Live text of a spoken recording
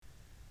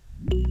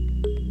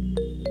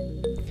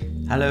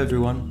Hello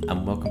everyone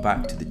and welcome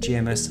back to the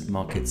GMS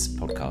Markets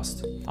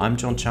podcast. I'm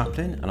Jon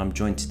Chaplin and I'm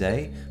joined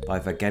today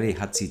by Vagelis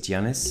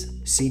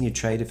Chatzigiannis, Senior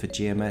Trader for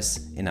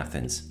GMS in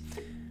Athens.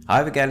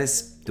 Hi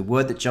Vagelis, the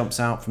word that jumps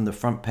out from the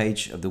front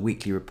page of the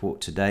weekly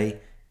report today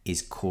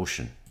is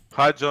caution.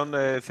 Hi, John.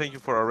 Thank you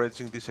for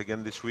arranging this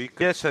again this week.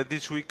 Yes,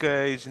 this week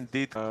is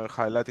indeed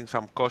highlighting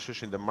some caution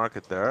in the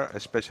market there,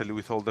 especially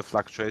with all the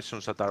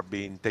fluctuations that are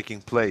being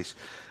taking place.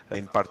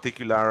 In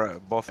particular,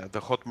 both the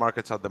hot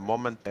markets at the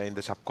moment, in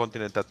the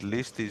subcontinent at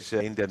least, is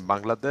India and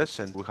Bangladesh,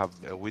 and we have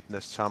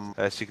witnessed some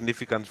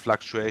significant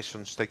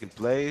fluctuations taking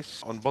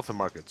place on both the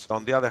markets.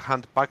 On the other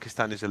hand,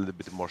 Pakistan is a little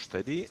bit more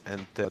steady,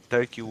 and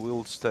Turkey,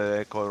 whilst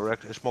a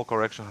small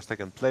correction has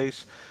taken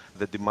place,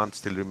 the demand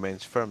still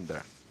remains firm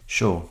there.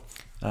 Sure.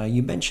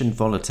 You mentioned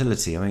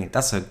volatility. I mean,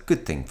 that's a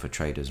good thing for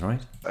traders, right?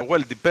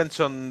 Well, it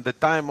depends on the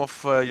time of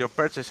your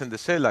purchase and the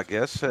sale, I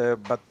guess,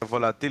 but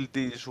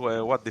volatility is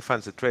what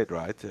defines the trade,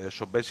 right?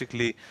 So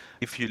basically,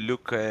 if you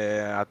look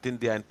at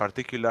India in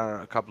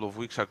particular, a couple of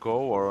weeks ago,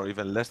 or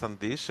even less than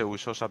this, we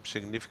saw some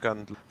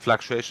significant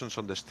fluctuations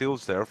on the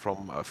steels there.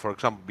 From, for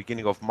example,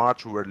 beginning of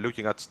March, we were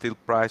looking at steel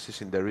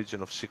prices in the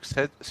region of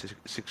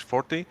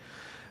 640.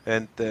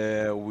 And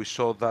we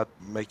saw that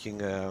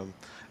making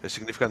a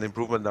significant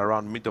improvement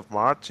around mid of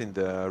March in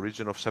the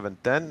region of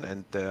 710,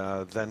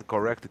 and then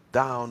corrected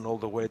down all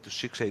the way to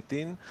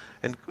 618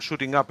 and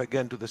shooting up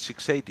again to the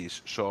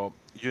 680s. So,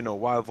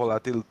 while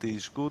volatility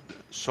is good,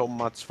 so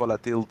much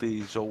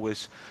volatility is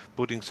always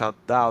putting some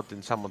doubt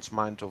in someone's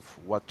mind of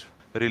what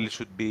really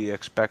should be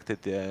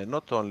expected,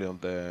 not only on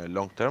the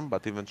long term,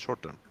 but even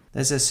short term.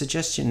 There's a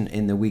suggestion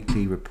in the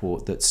weekly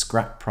report that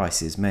scrap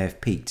prices may have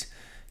peaked.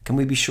 Can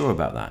we be sure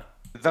about that?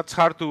 That's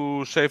hard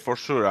to say for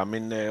sure. I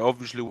mean,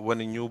 obviously, when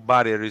a new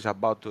barrier is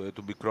about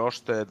to be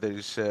crossed, there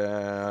is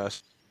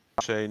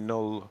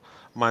no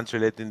months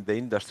related in the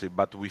industry,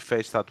 but we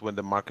faced that when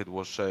the market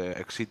was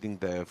exceeding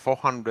the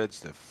 400s,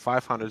 the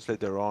 500s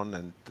later on,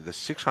 and the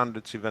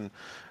 600s even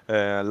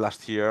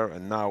last year,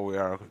 and now we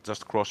are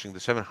just crossing the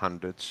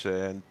 700s.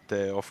 And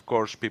of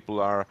course, people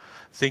are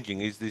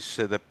thinking, is this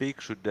the peak?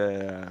 Should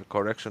the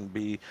correction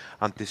be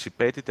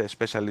anticipated,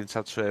 especially in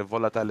such a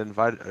volatile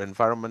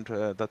environment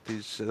that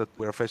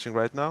we are facing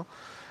right now?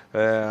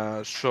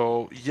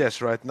 So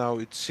yes, right now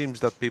it seems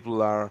that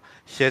people are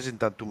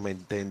hesitant to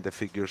maintain the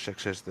figures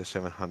excess the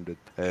 700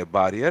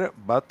 barrier,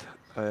 but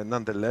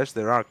nonetheless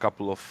there are a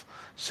couple of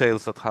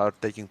sales that are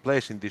taking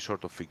place in these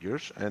sort of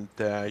figures, and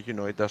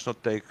it does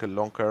not take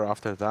longer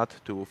after that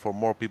for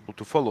more people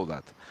to follow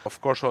that.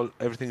 Of course,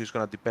 everything is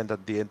going to depend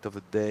at the end of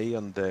the day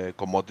on the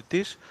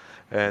commodities,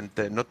 and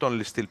not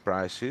only steel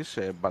prices,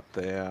 but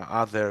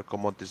other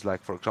commodities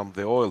like, for example,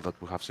 the oil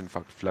that we have seen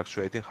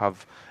fluctuating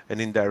have an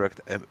indirect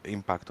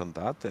impact on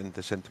that and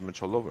the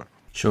sentiments all over.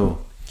 Sure.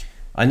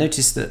 I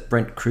noticed that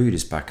Brent crude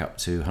is back up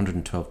to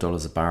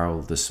 $112 a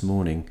barrel this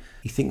morning.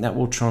 You think that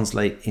will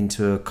translate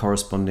into a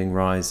corresponding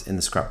rise in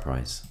the scrap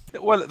price?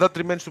 Well, that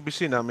remains to be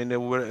seen. I mean,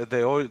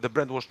 the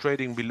Brent was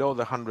trading below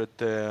the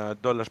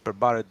 $100 per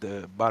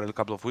barrel a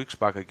couple of weeks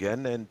back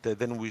again, and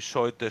then we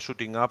saw it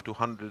shooting up to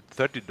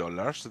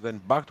 $130, then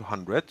back to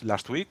 100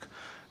 last week,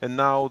 and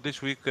now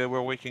this week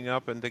we're waking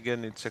up and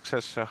again it's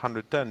excess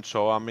 110.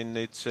 So I mean,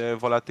 it's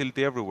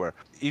volatility everywhere.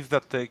 If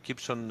that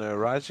keeps on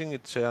rising,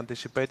 it's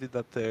anticipated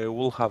that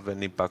will have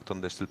an impact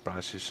on the steel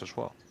prices as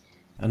well.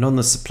 And on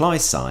the supply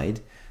side,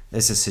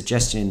 there's a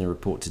suggestion in the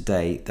report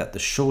today that the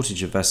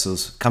shortage of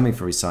vessels coming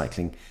for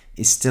recycling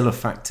is still a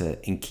factor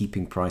in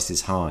keeping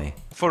prices high.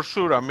 For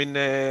sure. I mean,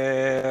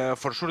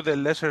 for sure, the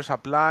lesser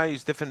supply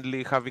is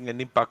definitely having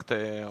an impact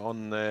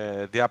on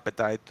the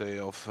appetite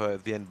of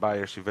the end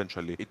buyers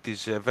eventually. It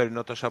is very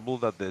noticeable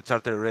that the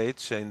charter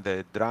rates in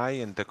the dry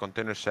and the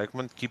container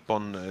segment keep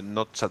on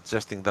not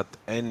suggesting that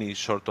any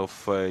sort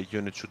of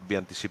unit should be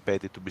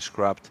anticipated to be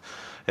scrapped,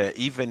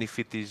 even if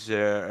it is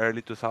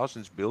early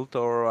 2000s built,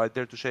 or I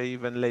dare to say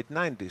even late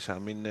 90s. I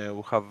mean,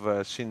 we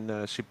have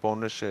seen ship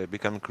owners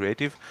becoming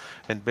creative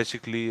and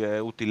basically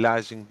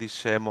utilizing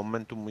this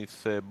momentum with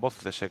both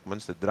the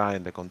segments, the dry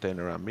and the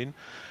container, I mean.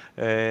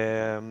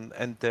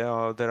 And there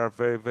are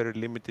very, very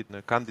limited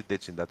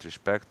candidates in that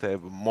respect,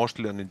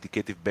 mostly on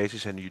indicative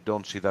basis, and you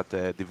don't see that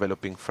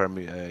developing firm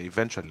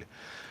eventually.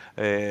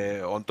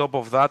 On top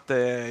of that,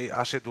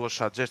 as it was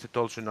suggested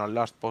also in our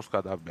last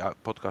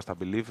podcast, I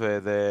believe,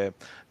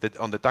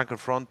 on the tanker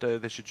front,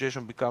 the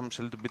situation becomes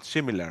a little bit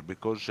similar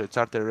because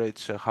charter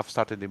rates have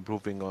started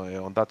improving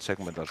on that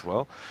segment as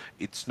well.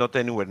 It's not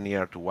anywhere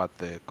near to what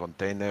the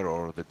container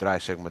or the dry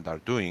segment are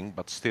doing,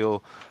 but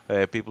still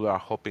people are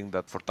hoping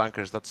that for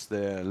tankers, that's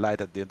the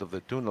light at the end of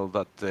the tunnel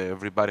that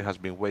everybody has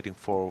been waiting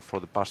for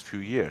the past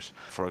few years.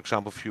 For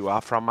example, few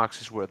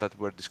Aframaxes that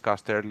were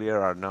discussed earlier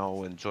are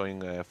now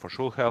enjoying for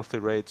sure healthy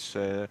rates,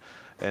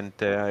 and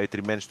it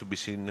remains to be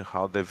seen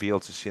how the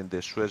VLCC and the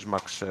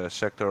Suezmax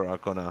sector are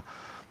going to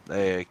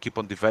keep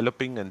on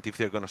developing, and if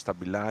they're going to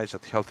stabilize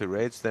at healthy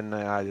rates, then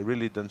I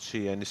really don't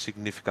see any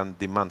significant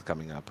demand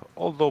coming up.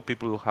 Although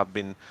people have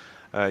been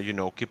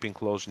keeping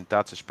close in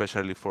touch,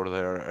 especially for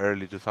their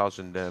early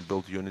 2000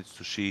 built units,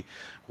 to see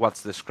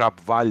what's the scrap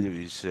value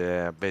is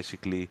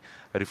basically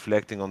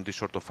reflecting on these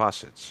sort of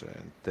assets.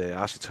 And the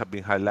assets have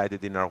been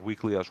highlighted in our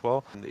weekly as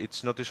well. And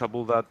it's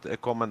noticeable that a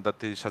comment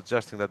that is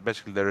suggesting that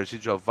basically the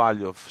residual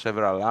value of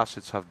several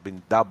assets have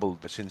been doubled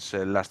since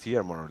last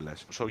year, more or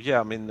less. So yeah,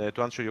 I mean,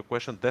 to answer your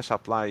question, the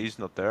supply is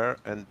not there,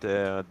 and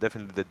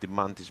definitely the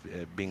demand is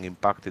being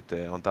impacted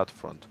on that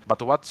front.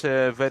 But what's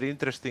very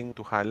interesting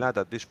to highlight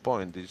at this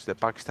point is the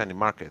Pakistani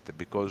market,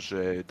 because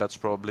that's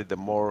probably the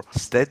more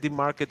steady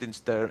market in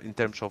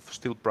terms of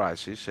steel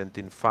prices, and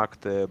in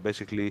fact,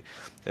 basically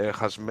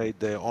has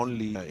made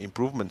only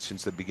improvements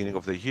since the beginning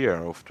of the year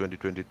of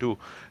 2022,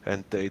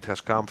 and it has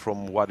come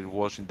from what it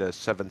was in the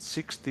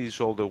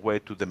 760s all the way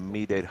to the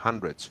mid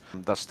 800s.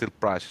 That's still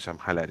prices I'm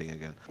highlighting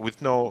again,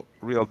 with no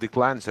real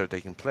declines that are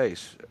taking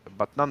place.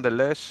 But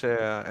nonetheless,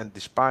 and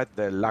despite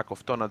the lack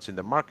of tonnage in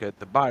the market,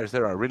 the buyers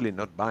there are really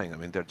not buying. I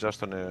mean, they're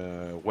just on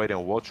a wait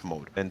and watch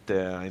mode. And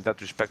in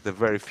that respect, the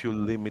very few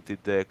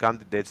limited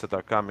candidates that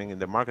are coming in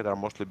the market are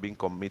mostly being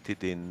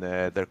committed in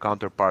their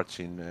counterparts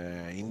in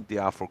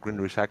India for green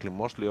recycling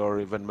mostly, or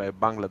even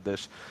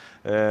Bangladesh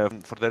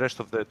for the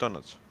rest of the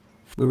tonnage.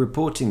 We're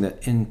reporting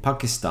that in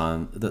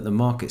Pakistan that the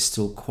market's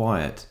still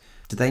quiet.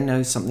 Do they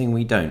know something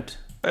we don't?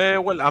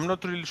 Well, I'm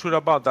not really sure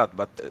about that,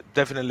 but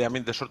definitely, I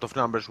mean, the sort of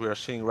numbers we are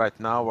seeing right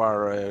now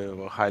are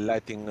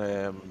highlighting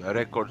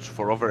records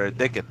for over a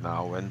decade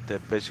now. And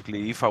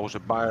basically, if I was a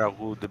buyer, I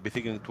would be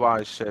thinking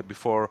twice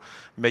before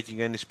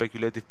making any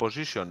speculative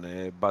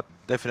position. But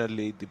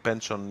definitely, it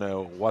depends on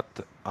what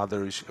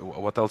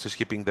else is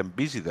keeping them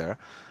busy there.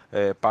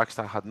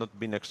 Pakistan had not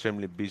been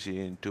extremely busy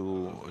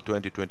into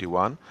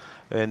 2021,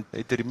 and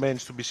it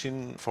remains to be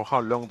seen for how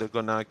long they're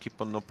gonna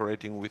keep on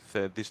operating with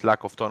this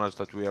lack of tonnage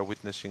that we are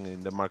witnessing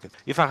in the market.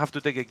 If I have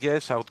to take a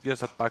guess, I would guess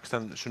that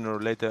Pakistan sooner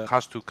or later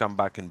has to come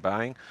back in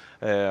buying,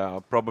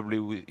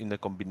 probably in a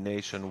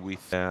combination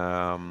with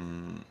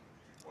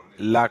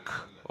lack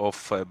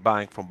of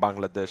buying from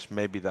Bangladesh.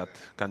 Maybe that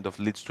kind of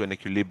leads to an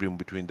equilibrium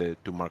between the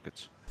two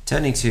markets.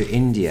 Turning to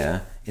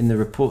India, in the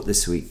report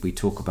this week, we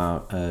talk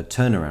about a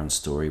turnaround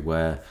story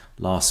where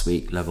last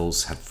week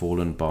levels had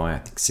fallen by, I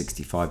think,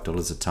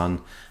 $65 a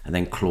tonne and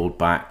then clawed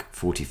back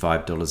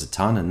 $45 a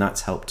tonne, and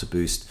that's helped to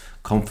boost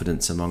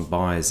confidence among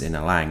buyers in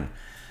Alang.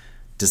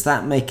 Does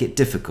that make it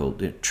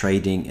difficult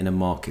trading in a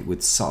market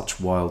with such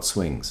wild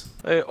swings?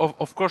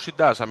 Of course it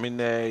does. I mean,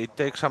 it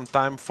takes some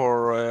time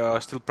for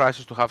steel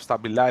prices to have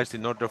stabilized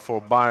in order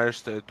for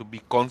buyers to be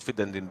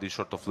confident in these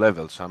sort of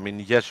levels. I mean,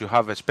 yes, you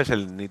have,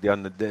 especially in India,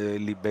 on a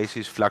daily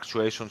basis,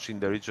 fluctuations in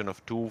the region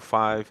of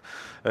 $2-5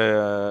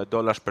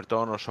 per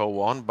ton or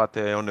so on, but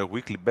on a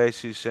weekly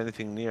basis,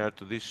 anything near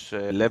to this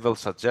level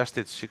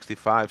suggested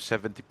 65,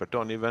 70 per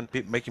ton even,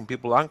 making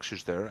people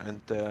anxious there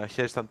and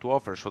hesitant to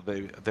offer. So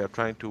they are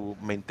trying to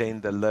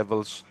maintain the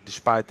levels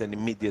despite an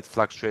immediate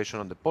fluctuation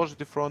on the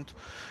positive front,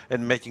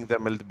 and making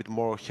them a little bit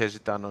more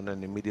hesitant on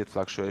an immediate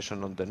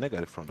fluctuation on the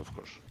negative front, of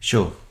course.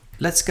 Sure.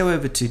 Let's go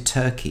over to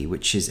Turkey,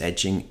 which is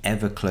edging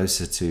ever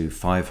closer to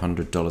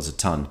 $500 a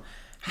tonne.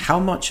 How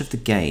much of the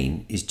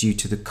gain is due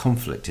to the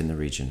conflict in the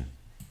region?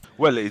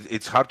 Well,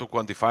 it's hard to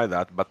quantify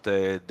that, but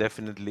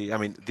definitely, I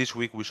mean, this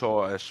week we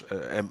saw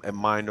a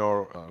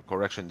minor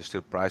correction in the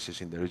steel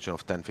prices in the region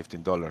of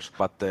 $10-15.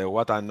 But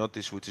what I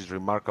noticed, which is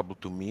remarkable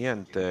to me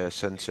and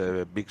sends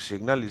a big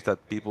signal, is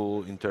that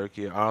people in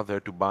Turkey are there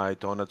to buy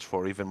tonnage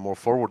for even more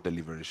forward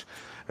deliveries,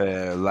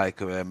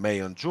 like May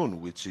and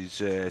June, which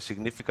is a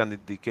significant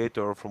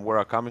indicator from where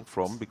I'm coming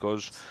from,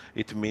 because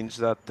it means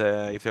that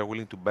if they're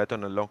willing to bet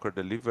on a longer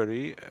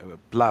delivery,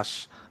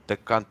 plus the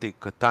quantic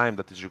time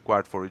that is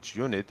required for each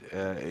unit,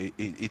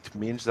 it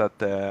means that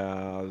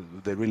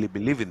they really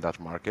believe in that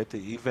market,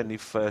 even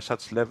if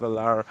such levels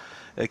are,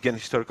 again,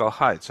 historical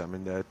heights. I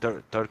mean,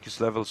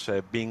 Turkey's levels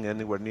being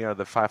anywhere near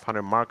the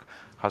 500 mark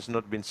has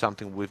not been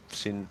something we've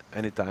seen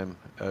anytime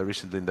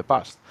recently in the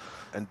past.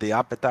 And the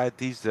appetite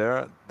is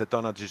there, the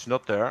tonnage is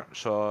not there,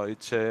 so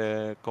it's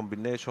a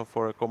combination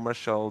for a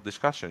commercial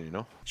discussion, you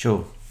know?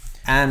 Sure.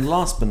 And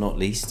last but not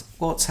least,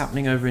 what's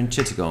happening over in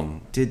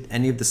Chittagong? Did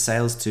any of the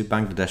sales to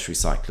Bangladesh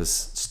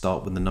recyclers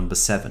start with the number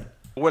 7?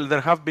 Well,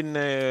 there have been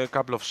a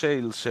couple of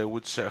sales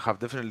which have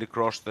definitely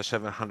crossed the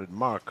 700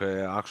 mark.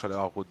 Actually,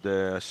 I would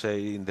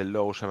say in the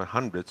low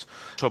 700s.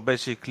 So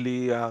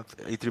basically,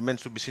 it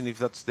remains to be seen if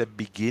that's the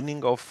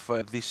beginning of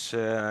this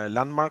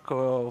landmark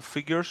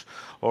figures,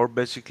 or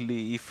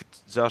basically if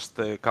it's just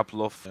a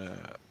couple of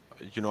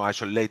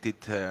isolated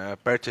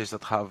purchases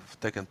that have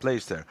taken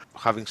place there.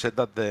 Having said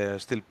that, the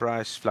steel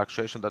price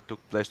fluctuation that took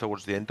place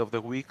towards the end of the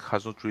week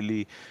has not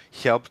really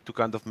helped to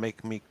kind of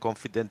make me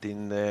confident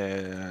in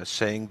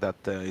saying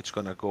that it's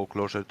going to go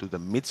closer to the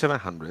mid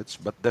 700s,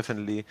 but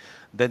definitely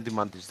the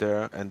demand is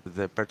there and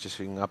the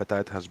purchasing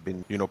appetite has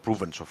been,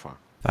 proven so far.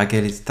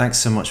 Vagelis, thanks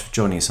so much for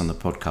joining us on the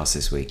podcast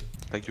this week.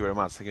 Thank you very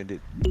much. Thank you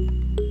indeed.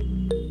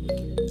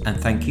 And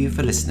thank you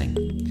for listening.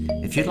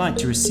 If you'd like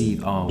to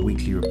receive our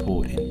weekly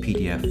report in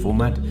PDF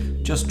format,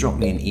 just drop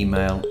me an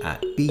email at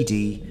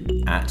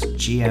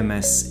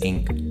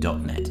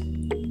bd@gmsinc.net.